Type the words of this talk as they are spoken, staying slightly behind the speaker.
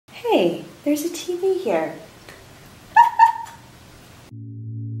Hey, there's a TV here.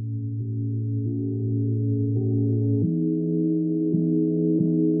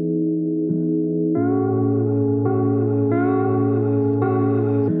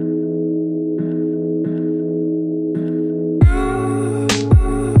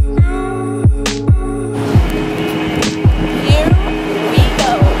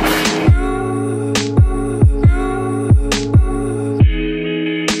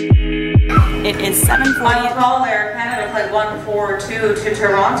 It is 7:40. Call Air Canada Flight 142 to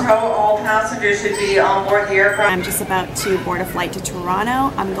Toronto. All passengers should be on board the aircraft. I'm just about to board a flight to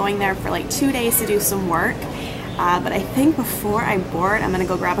Toronto. I'm going there for like 2 days to do some work. But I think before I board, I'm gonna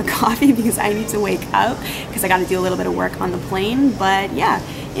go grab a coffee because I need to wake up because I gotta do a little bit of work on the plane. But yeah,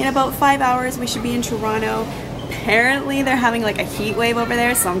 in about 5 hours, we should be in Toronto. Apparently they're having like a heat wave over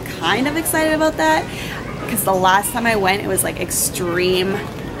there, so I'm kind of excited about that because the last time I went, it was like extreme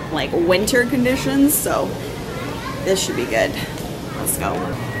like winter conditions, so this should be good. Let's go.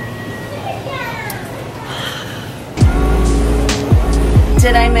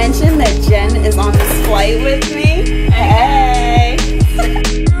 Did I mention that Jen is on this flight with me? Hey!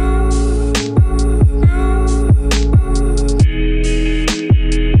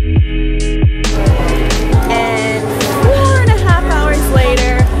 And 4.5 hours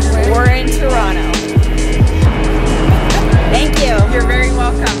later, we're in Toronto. Thank you. You're very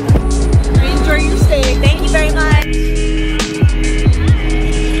welcome. Enjoy your stay. Thank you very much.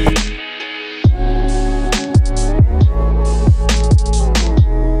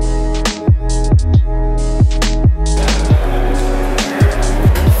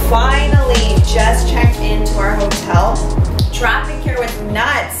 Finally, just checked into our hotel. Traffic here was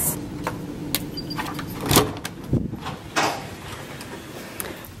nuts.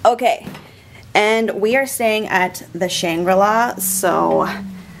 Okay. And we are staying at the Shangri-La, so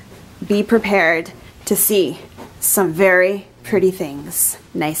be prepared to see some very pretty things.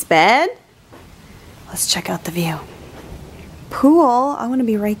 Nice bed. Let's check out the view. Pool, I want to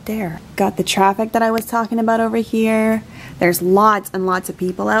be right there. Got the traffic that I was talking about over here. There's lots and lots of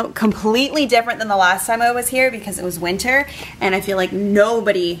people out. Completely different than the last time I was here because it was winter and I feel like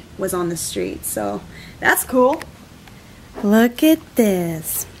nobody was on the street, so that's cool. Look at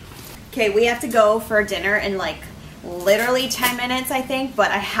this. Okay, we have to go for dinner in like literally 10 minutes, I think, but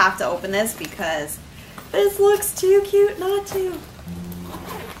I have to open this because this looks too cute not to.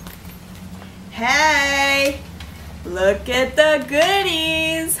 Hey, look at the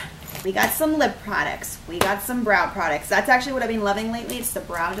goodies. We got some lip products. We got some brow products. That's actually what I've been loving lately. It's the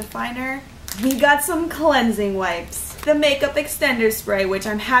brow definer. We got some cleansing wipes. The makeup extender spray, which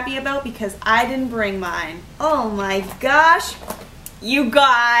I'm happy about because I didn't bring mine. Oh my gosh. You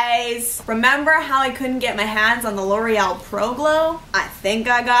guys, remember how I couldn't get my hands on the L'Oreal Pro Glow? I think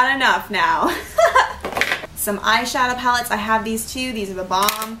I got enough now. Some eyeshadow palettes, I have these too. These are the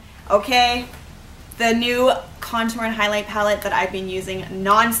bomb. Okay, the new contour and highlight palette that I've been using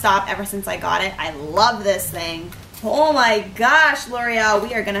non-stop ever since I got it. I love this thing. Oh my gosh, L'Oreal,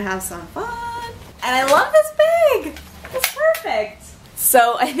 we are gonna have some fun. And I love this bag. It's perfect.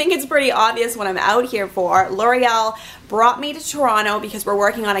 So I think it's pretty obvious what I'm out here for. L'Oreal brought me to Toronto because we're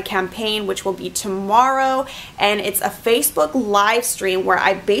working on a campaign which will be tomorrow, and it's a Facebook live stream where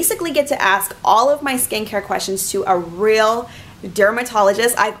I basically get to ask all of my skincare questions to a real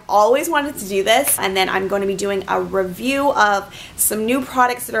dermatologist. I've always wanted to do this, and then I'm going to be doing a review of some new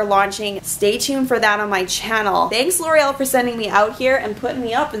products that are launching. Stay tuned for that on my channel. Thanks L'Oreal for sending me out here and putting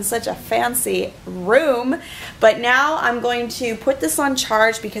me up in such a fancy room. But now I'm going to put this on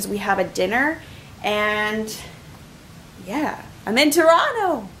charge because we have a dinner, and yeah, I'm in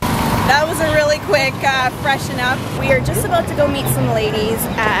Toronto. That was a really quick freshen up. We are just about to go meet some ladies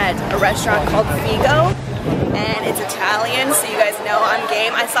at a restaurant called Figo, and it's Italian, so you guys know I'm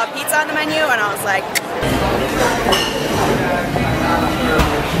game. I saw pizza on the menu and I was like,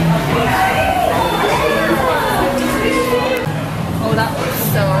 oh, that looks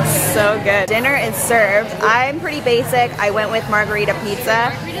so good. Dinner is served. I'm pretty basic. I went with margarita pizza.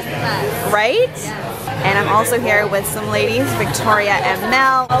 Margarita's the best. Right? Yeah. And I'm also here with some ladies, Victoria and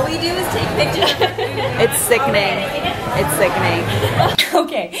Mel. All we do is take pictures of our food. It's sickening. It's sickening.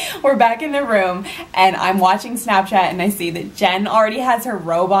 Okay, we're back in the room and I'm watching Snapchat and I see that Jen already has her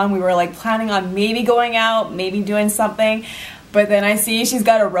robe on. We were like planning on maybe going out, maybe doing something, but then I see she's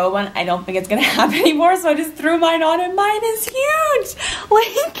got a robe on. I don't think it's gonna happen anymore, so I just threw mine on and mine is huge.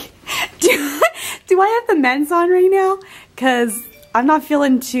 Like, do I have the men's on right now? Because I'm not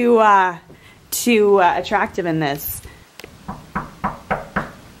feeling too attractive in this.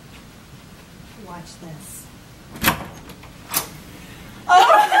 Watch this.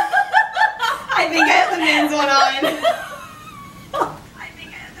 Oh! men's one on. I think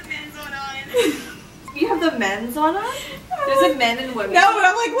I have the men's one on. You have the men's one on? There's a men and women. No, but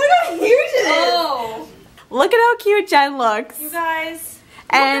I'm like, look how huge it is. Oh. Look at how cute Jen looks. You guys.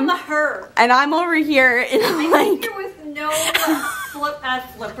 And look at her. And I'm over here in I like. came here with no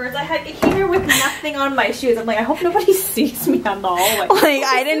flippers. I came here with nothing on my shoes. I'm like, I hope nobody sees me on the hallway. Like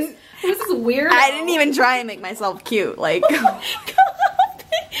I didn't. Who's this weird? I didn't even try and make myself cute. Like. You have like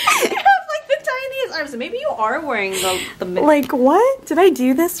the tiniest arms. So maybe you are wearing the Like what? Did I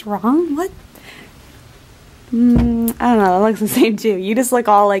do this wrong? What? I don't know. It looks the same too. You just look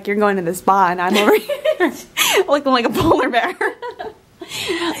all like you're going to the spa, and I'm over here looking like a polar bear.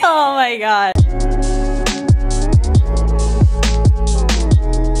 Oh my god.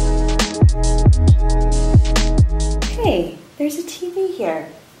 Hey, there's a TV here.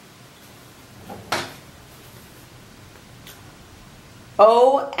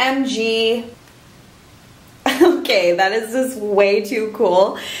 OMG. Okay, that is just way too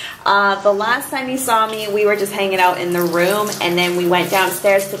cool. The last time you saw me, we were just hanging out in the room, and then we went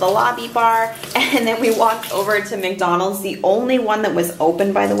downstairs to the lobby bar, and then we walked over to McDonald's, the only one that was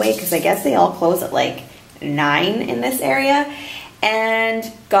open, by the way, because I guess they all close at like 9 in this area,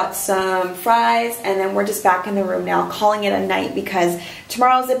 and got some fries, and then we're just back in the room now, calling it a night, because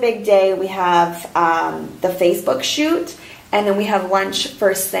tomorrow's a big day. We have the Facebook shoot, and then we have lunch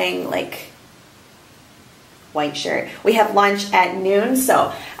first thing, like white shirt. We have lunch at noon,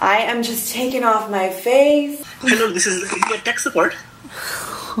 so I am just taking off my face. Hello, this is your tech support.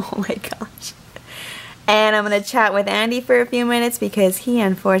 Oh my gosh. And I'm going to chat with Andy for a few minutes because he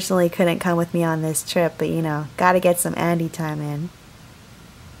unfortunately couldn't come with me on this trip, but you know, gotta get some Andy time in.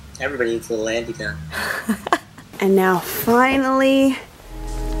 Everybody needs a little Andy time. And now finally,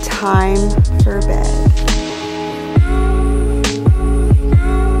 time for bed.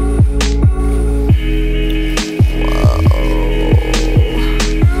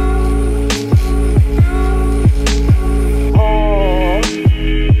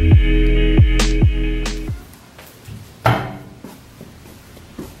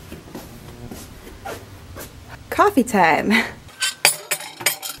 Coffee time. Here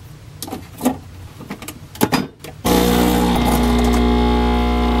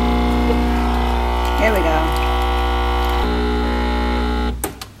we go.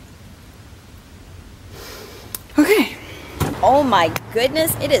 Okay. Oh my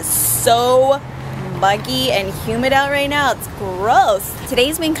goodness, it is so muggy and humid out right now. It's gross.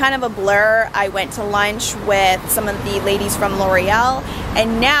 Today's been kind of a blur. I went to lunch with some of the ladies from L'Oreal,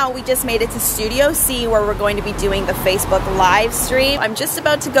 and now we just made it to Studio C where we're going to be doing the Facebook live stream. I'm just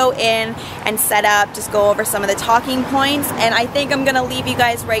about to go in and set up, just go over some of the talking points, and I think I'm gonna leave you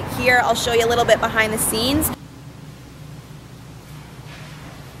guys right here. I'll show you a little bit behind the scenes.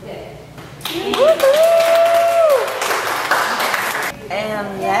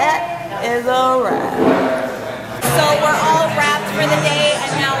 And that is a wrap. So we're all wrapped for the day,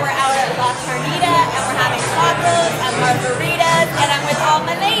 and now we're out at La Carnita, and we're having tacos and margaritas, and I'm with all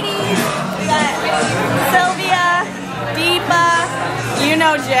my ladies. We got Sylvia, Diva, you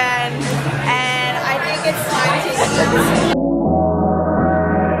know Jen, and I think it's time to eat.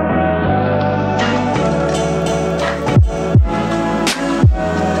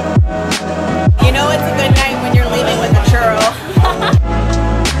 You know it's a good night when you're leaving with a churro.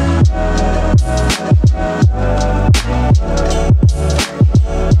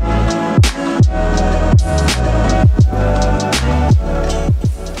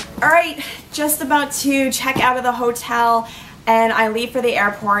 Alright, just about to check out of the hotel, and I leave for the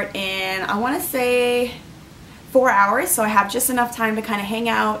airport in, I want to say 4 hours, so I have just enough time to kind of hang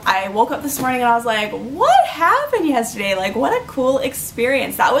out. I woke up this morning and I was like, what happened yesterday? Like, what a cool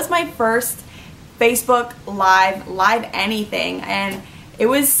experience. That was my first Facebook live anything, and it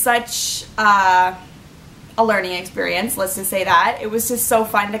was such a learning experience, let's just say that. It was just so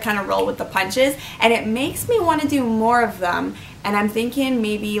fun to kind of roll with the punches, and it makes me want to do more of them. And I'm thinking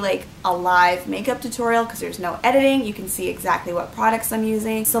maybe like a live makeup tutorial, because there's no editing, you can see exactly what products I'm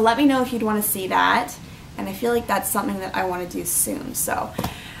using. So let me know if you'd want to see that, and I feel like that's something that I want to do soon. So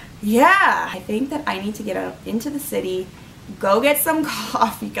yeah, I think that I need to get out into the city, go get some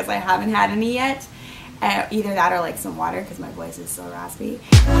coffee because I haven't had any yet. Either that or like some water because my voice is so raspy.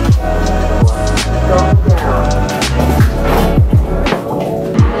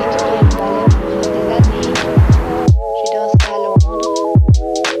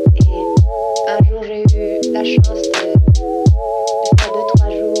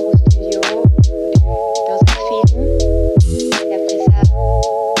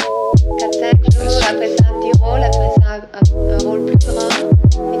 Après ça, un petit rôle, après ça, un rôle plus grand.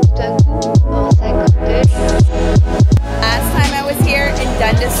 Et tout d'un coup, en 52,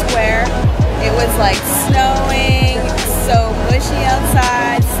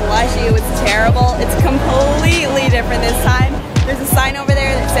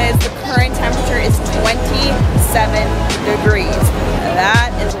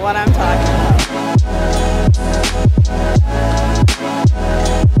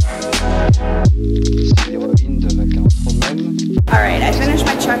 finished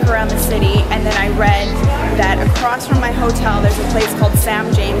my check around the city, and then I read that across from my hotel there's a place called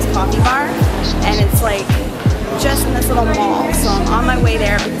Sam James Coffee Bar, and it's like just in this little mall. So I'm on my way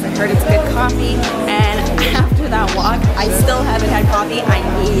there because I heard it's good coffee, and after that walk I still haven't had coffee. I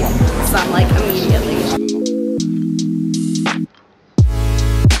need some like immediately.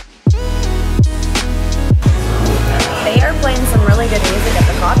 They are playing some really good music at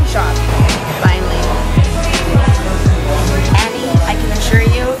the coffee shop, finally. Annie, I can assure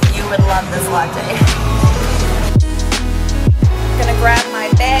you, you would love this latte.